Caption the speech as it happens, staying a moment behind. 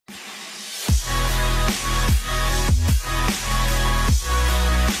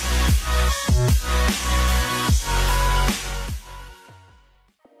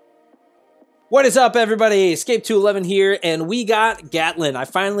What is up, everybody? Escape211 here, and we got Gatlyn. I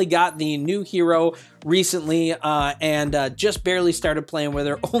finally got the new hero recently, and just barely started playing with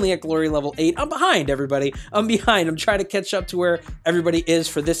her, only at Glory level 8. I'm behind, everybody. I'm behind. I'm trying to catch up to where everybody is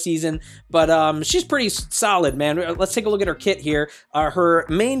for this season, but she's pretty solid, man. Let's take a look at her kit here. Her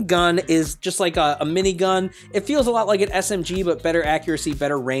main gun is just like a mini gun. It feels a lot like an SMG, but better accuracy,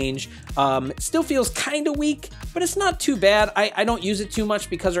 better range. It still feels kind of weak, but it's not too bad. I don't use it too much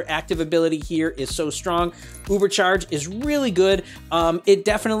because her active ability here is so strong. Uber charge is really good. It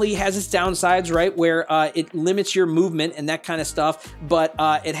definitely has its downsides, right, where it limits your movement and that kind of stuff, but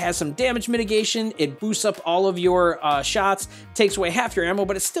it has some damage mitigation. It boosts up all of your shots, takes away half your ammo,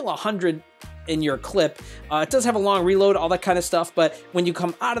 but it's still 100 in your clip. It does have a long reload, all that kind of stuff, but when you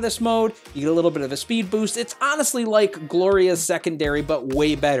come out of this mode, you get a little bit of a speed boost. It's honestly like Gloria's secondary, but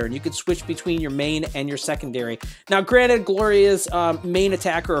way better, and you can switch between your main and your secondary. Now, granted, Gloria's main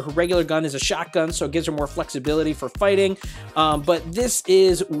attacker, or her regular gun, is a shotgun, so it gives her more flexibility for fighting, but this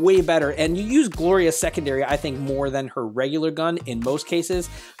is way better, and you use Gloria's secondary, I think, more than her regular gun in most cases,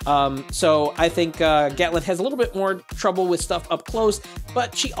 so I think Gatlyn has a little bit more trouble with stuff up close,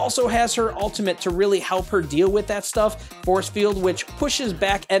 but she also has her ultimate to really help her deal with that stuff, Force Field, which pushes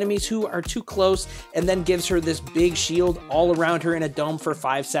back enemies who are too close and then gives her this big shield all around her in a dome for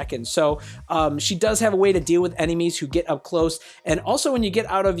 5 seconds. So she does have a way to deal with enemies who get up close, and also when you get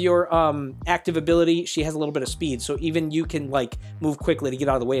out of your active ability, she has a little bit of speed, so even you can like move quickly to get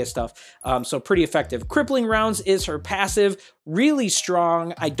out of the way of stuff, so pretty effective. Crippling Rounds is her passive, really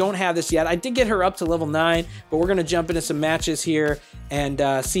strong. I don't have this yet. I did get her up to level 9, but we're gonna jump into some matches here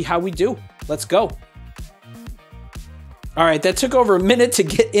and see how we do. Let's go. All right, that took over a minute to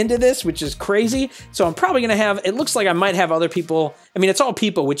get into this, which is crazy. So I'm probably gonna have, it looks like I might have other people. I mean, it's all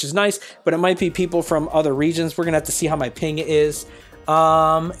people, which is nice, but it might be people from other regions. We're gonna have to see how my ping is. You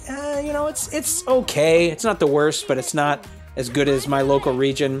know, it's okay. It's not the worst, but it's not as good as my local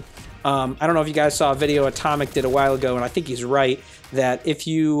region. I don't know if you guys saw a video Atomic did a while ago, and I think he's right, that if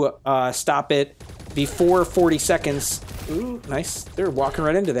you stop it before 40 seconds, ooh, nice. They're walking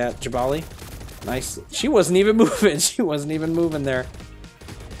right into that, Jabali. Nice. She wasn't even moving. She wasn't even moving there.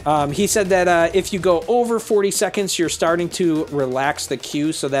 He said that if you go over 40 seconds, you're starting to relax the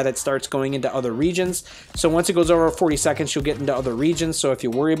queue so that it starts going into other regions. So once it goes over 40 seconds, you'll get into other regions. So if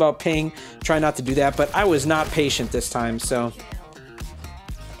you worry about ping, try not to do that. But I was not patient this time, so...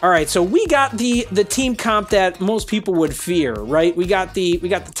 All right, so we got the team comp that most people would fear, right? We got the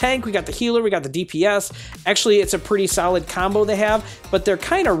tank, we got the healer, we got the DPS. Actually, it's a pretty solid combo they have, but they're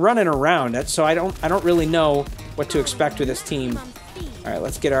kind of running around, so I don't really know what to expect with this team. All right,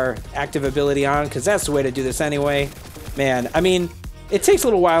 let's get our active ability on, because that's the way to do this anyway. Man, I mean, it takes a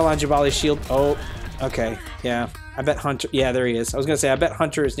little while on Jabali's shield. Oh, okay, yeah. I bet Hunter, yeah, there he is. I was gonna say, I bet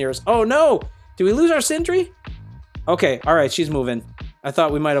Hunter is near us. Oh no, did we lose our Sentry? Okay, all right, she's moving. I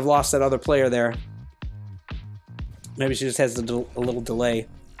thought we might have lost that other player there. Maybe she just has a little delay.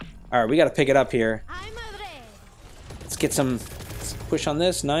 All right, we got to pick it up here. Let's get some push on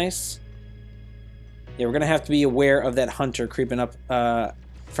this. Nice. Yeah, we're going to have to be aware of that Hunter creeping up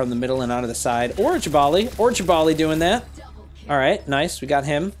from the middle and out of the side. Or Jabali doing that. All right, nice. We got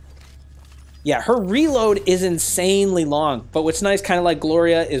him. Yeah, her reload is insanely long, but what's nice, kind of like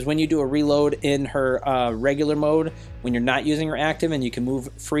Gloria, is when you do a reload in her regular mode, when you're not using her active and you can move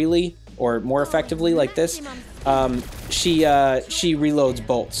freely or more effectively like this, she reloads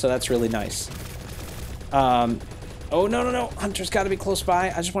bolts, so that's really nice. Oh, no. Hunter's got to be close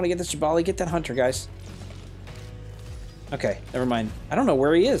by. I just want to get this Jabali. Get that Hunter, guys. Okay, never mind. I don't know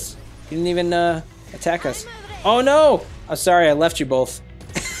where he is. He didn't even attack us. Oh, no! I'm sorry, I left you both.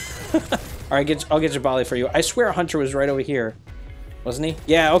 All right, I'll get Jabali for you. I swear Hunter was right over here. Wasn't he?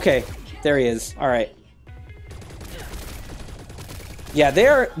 Yeah, okay. There he is. All right. Yeah,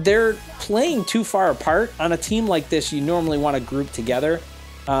 they're playing too far apart. On a team like this, you normally want to group together.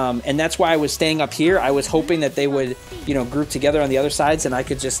 And that's why I was staying up here. I was hoping that they would, you know, group together on the other sides and I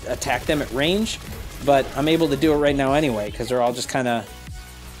could just attack them at range. But I'm able to do it right now anyway, because they're all just kind of,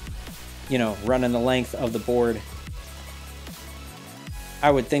 you know, running the length of the board. I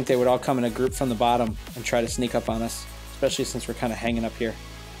would think they would all come in a group from the bottom and try to sneak up on us, especially since we're kind of hanging up here.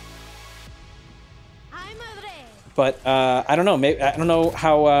 But I don't know. Maybe I don't know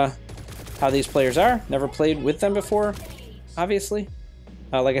how these players are. Never played with them before, obviously.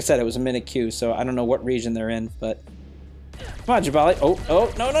 Like I said, it was a minute queue, so I don't know what region they're in. But come on, Jabali.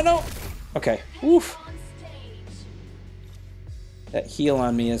 Oh, no. Okay. Oof. That heal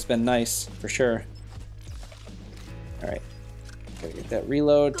on me has been nice for sure. All right. Gotta get that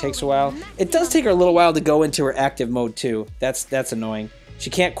reload. Takes a while. It does take her a little while to go into her active mode too. That's annoying. She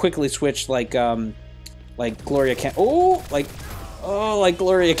can't quickly switch like Gloria can. Like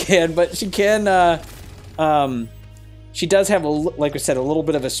Gloria can, but she can. She does have, like I said, a little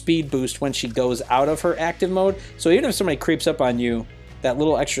bit of a speed boost when she goes out of her active mode. So even if somebody creeps up on you, that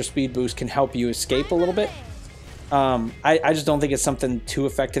little extra speed boost can help you escape a little bit. I just don't think it's something too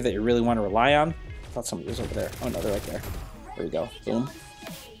effective that you really want to rely on. I thought somebody was over there. Oh no, they're right there. There we go. Boom.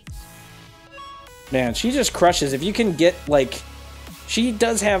 Man, she just crushes. If you can get, like, she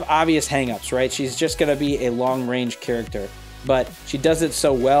does have obvious hangups, right? She's just going to be a long-range character, but she does it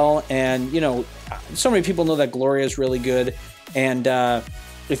so well. And, you know, so many people know that Gloria is really good. And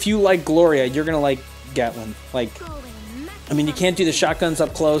if you like Gloria, you're going to like Gatlyn. Like, I mean, you can't do the shotguns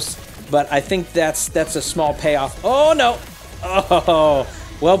up close, but I think that's a small payoff. Oh, no. Oh,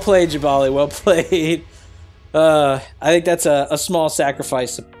 well played, Jabali. Well played. I think that's a small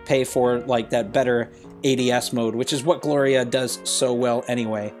sacrifice to pay for, like, that better ADS mode, which is what Gloria does so well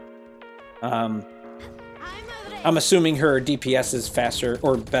anyway. I'm assuming her DPS is faster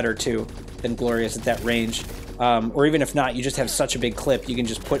or better too than Gloria's at that range. Or even if not, you just have such a big clip, you can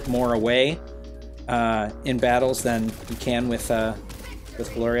just put more away in battles than you can with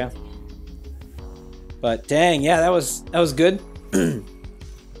Gloria. But dang, yeah, that was good.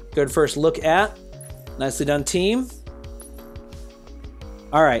 Good first look at. Nicely done, team.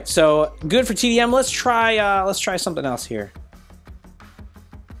 All right, so good for TDM. Let's try something else here.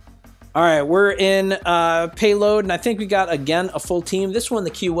 All right, we're in payload, and I think we got, again, a full team. This one, the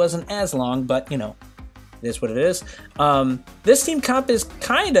queue wasn't as long, but, you know, it is what it is. This team comp is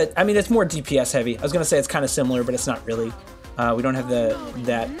kind of, I mean, it's more DPS heavy. I was going to say it's kind of similar, but it's not really. We don't have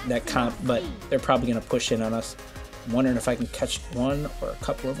that comp, but they're probably going to push in on us. I'm wondering if I can catch one or a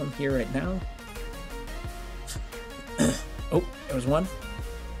couple of them here right now. Oh, there was one.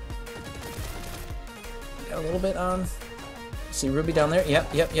 Got a little bit on. See Ruby down there?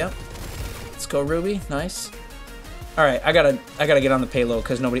 Yep. Let's go, Ruby. Nice. All right, I gotta get on the payload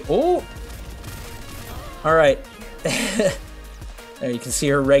because nobody. Oh. All right. There you can see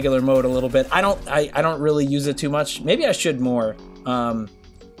her regular mode a little bit. I don't really use it too much. Maybe I should more.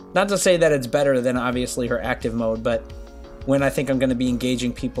 Not to say that it's better than obviously her active mode, but when I think I'm going to be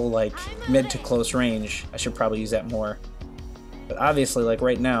engaging people like mid to close range, I should probably use that more. But obviously, like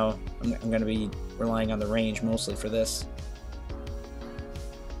right now, I'm going to be relying on the range mostly for this.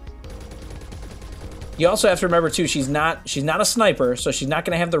 You also have to remember too, she's not a sniper, so she's not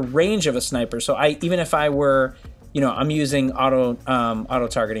going to have the range of a sniper. So even if I were, you know, I'm using auto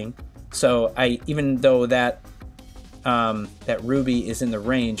targeting. So even though that Ruby is in the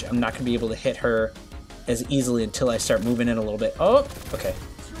range, I'm not going to be able to hit her as easily until I start moving in a little bit. Oh, okay,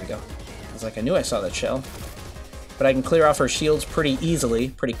 there we go. I was like, I knew I saw that shell. But I can clear off her shields pretty easily,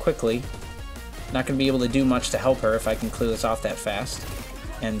 pretty quickly. Not going to be able to do much to help her if I can clear this off that fast.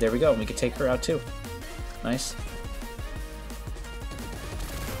 And there we go, we can take her out too. Nice.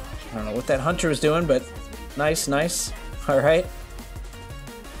 I don't know what that hunter was doing, but nice. All right.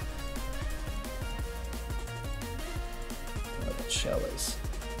 What that shell is.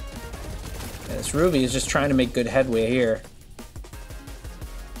 Yeah, this Ruby is just trying to make good headway here.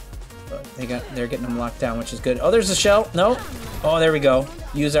 But they're getting them locked down, which is good. Oh, there's a shell. No. Oh, there we go.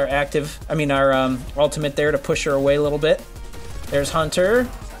 Use our our ultimate there to push her away a little bit. There's Hunter.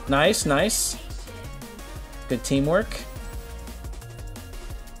 Nice. Good teamwork.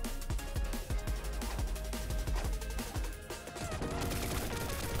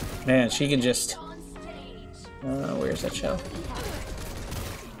 Man, she can just... where's that shell?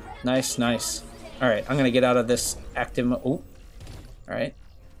 Nice. Alright, I'm going to get out of this active... Oh. Alright.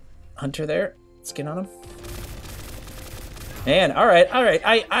 Hunter there. Let's get on him. Man, alright.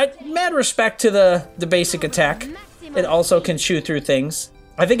 I mad respect to the basic attack. It also can shoot through things.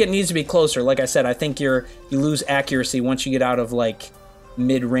 I think it needs to be closer. Like I said, I think you lose accuracy once you get out of, like,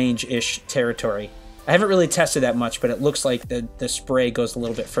 mid-range-ish territory. I haven't really tested that much, but it looks like the spray goes a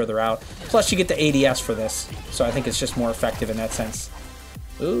little bit further out. Plus, you get the ADS for this, so I think it's just more effective in that sense.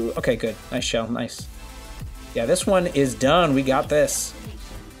 Ooh, okay, good. Nice shell, nice. Yeah, this one is done. We got this.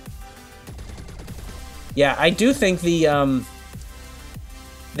 Yeah, I do think the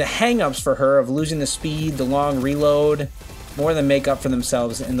hang-ups for her of losing the speed, the long reload, more than make up for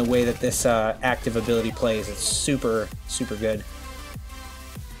themselves in the way that this active ability plays. It's super good.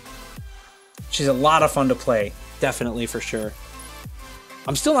 She's a lot of fun to play, definitely, for sure.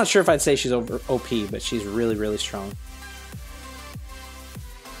 I'm still not sure if I'd say she's over OP, but she's really strong.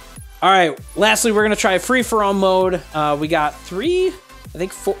 All right, lastly, we're gonna try free-for-all mode. We got three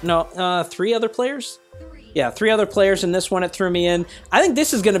other players. Yeah, 3 other players in this one it threw me in. I think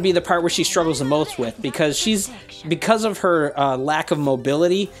this is going to be the part where she struggles the most with because because of her lack of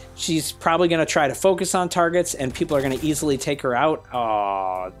mobility, she's probably going to try to focus on targets and people are going to easily take her out.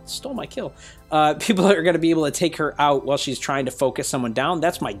 Oh, stole my kill. People are going to be able to take her out while she's trying to focus someone down.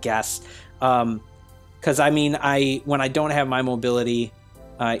 That's my guess. Because, I mean, when I don't have my mobility,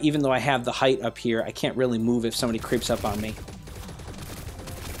 even though I have the height up here, I can't really move if somebody creeps up on me.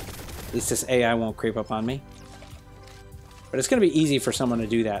 At least this AI won't creep up on me. But it's going to be easy for someone to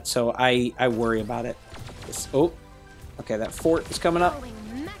do that, so I worry about it. Oh, okay, that fort is coming up.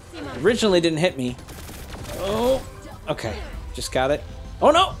 Originally didn't hit me. Oh, okay, just got it.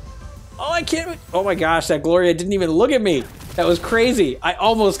 Oh, no! Oh, I can't... Oh, my gosh, that Gloria didn't even look at me. That was crazy. I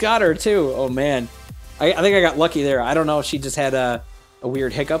almost got her, too. Oh, man. I think I got lucky there. I don't know if she just had a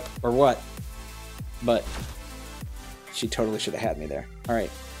weird hiccup or what. But she totally should have had me there. All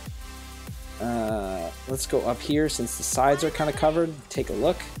right. Let's go up here since the sides are kind of covered. Take a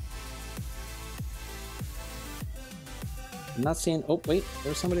look. I'm not seeing... Oh, wait.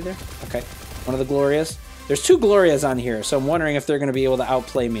 There's somebody there? Okay. One of the Glorias. There's 2 Glorias on here, so I'm wondering if they're going to be able to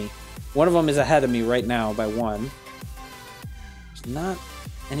outplay me. One of them is ahead of me right now by 1. There's not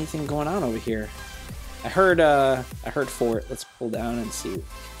anything going on over here. I heard fort. Let's pull down and see what we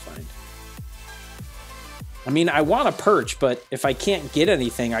can find. I mean, I want to perch, but if I can't get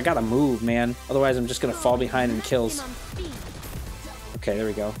anything, I gotta move, man. Otherwise, I'm just gonna fall behind in kills. Okay, there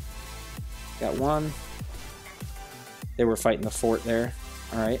we go. Got 1. They were fighting the fort there.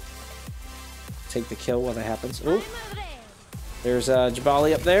 All right. Take the kill while that happens. Oh, there's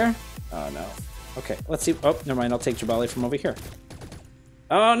Jabali up there. Oh, no. Okay, let's see. Oh, never mind. I'll take Jabali from over here.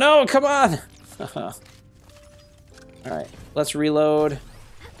 Oh, no, come on. All right, let's reload.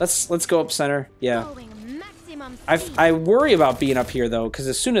 Let's go up center. Yeah. I worry about being up here, though, because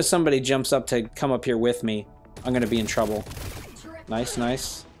as soon as somebody jumps up to come up here with me, I'm going to be in trouble. Nice,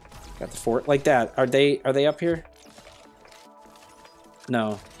 nice. Got the fort. Like that. Are they up here?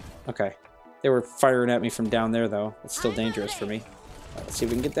 No. Okay. They were firing at me from down there, though. It's still dangerous for me. Right, let's see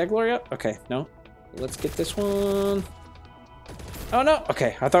if we can get that Gloria. Okay, no. Let's get this one. Oh, no.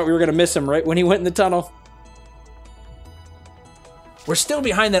 Okay, I thought we were going to miss him right when he went in the tunnel. We're still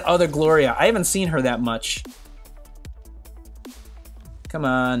behind that other Gloria. I haven't seen her that much. Come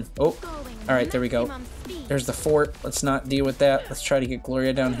on. Oh, all right, there we go. There's the fort. Let's not deal with that. Let's try to get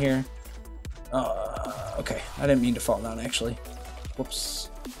Gloria down here. Okay, I didn't mean to fall down, actually. Whoops.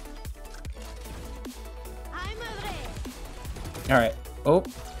 All right. Oh,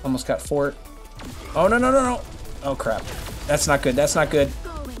 almost got fort. Oh, no, no, no, no. Oh, crap. That's not good. That's not good.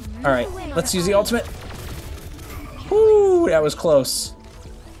 All right, let's use the ultimate. Woo, that was close.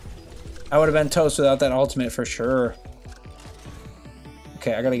 I would have been toast without that ultimate for sure.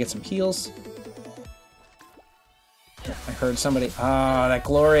 Okay, I gotta get some heals. I heard somebody. Ah, that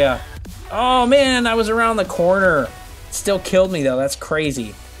Gloria. Oh, man, I was around the corner. Still killed me, though. That's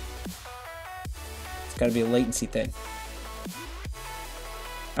crazy. It's gotta be a latency thing.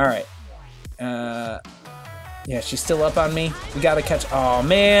 All right. Yeah, she's still up on me. We gotta catch... Oh,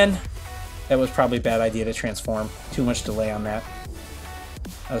 man. That was probably a bad idea to transform. Too much delay on that.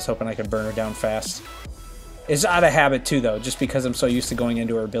 I was hoping I could burn her down fast. It's out of habit, too, though, just because I'm so used to going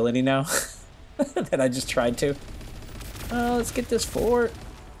into her ability now that I just tried to. Oh, let's get this fort.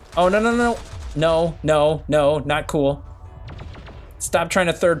 Oh, no, no, no. No, no, no, not cool. Stop trying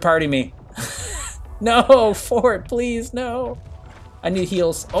to third-party me. No, fort, please, no. I need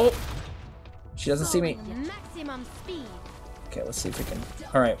heals. Oh, she doesn't see me. Okay, let's see if we can.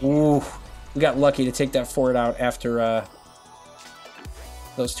 All right, ooh. We got lucky to take that fort out after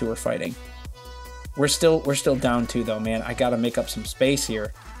those 2 were fighting. We're still down 2 though, man. I gotta make up some space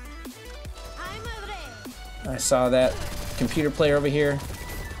here. I saw that computer player over here.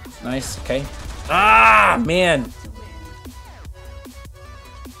 Nice. Okay. Ah, man.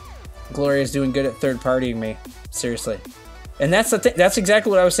 Gloria's doing good at third-partying me. Seriously. And that's the thing. That's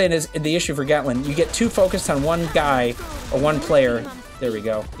exactly what I was saying is the issue for Gatlyn. You get too focused on one guy or one player. There we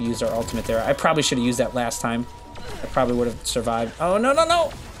go. We used our ultimate there. I probably should have used that last time. I probably would have survived. Oh, no, no,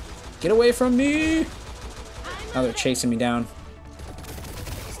 no. Get away from me. Now they're chasing me down.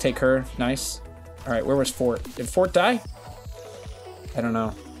 Let's take her. Nice. All right, where was Fort? Did Fort die? I don't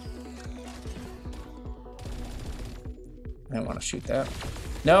know. I don't want to shoot that.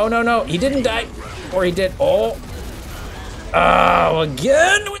 No, no, no. He didn't die. Or he did. Oh. Oh,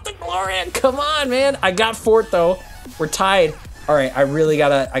 again with the Gloria. Come on, man. I got Fort, though. We're tied. All right, I really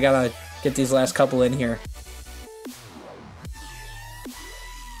gotta get these last couple in here.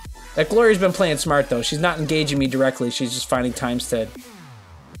 That Gloria's been playing smart, though. She's not engaging me directly. She's just finding times to,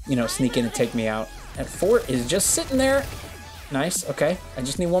 you know, sneak in and take me out. That fort is just sitting there. Nice, okay. I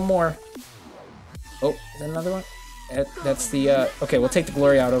just need one more. Oh, is that another one? That's the, okay, we'll take the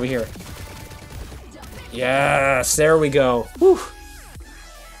Gloria out over here. Yes, there we go. Whew.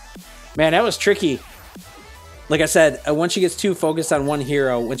 Man, that was tricky. Like I said, once she gets too focused on one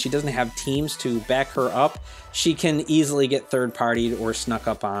hero, when she doesn't have teams to back her up, she can easily get third-partied or snuck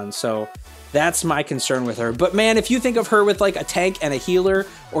up on. So that's my concern with her. But man, if you think of her with like a tank and a healer,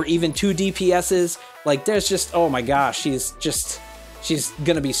 or even 2 DPSs, like there's just, oh my gosh, she's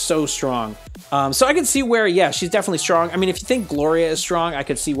gonna be so strong. So I can see where, yeah, she's definitely strong. I mean, if you think Gloria is strong, I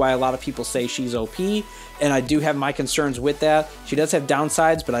could see why a lot of people say she's OP, and I do have my concerns with that. She does have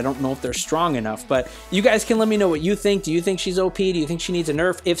downsides, but I don't know if they're strong enough. But you guys can let me know what you think. Do you think she's OP? Do you think she needs a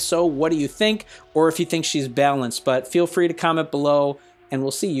nerf? If so, what do you think? Or if you think she's balanced. But feel free to comment below, and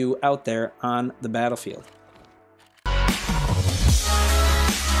we'll see you out there on the battlefield.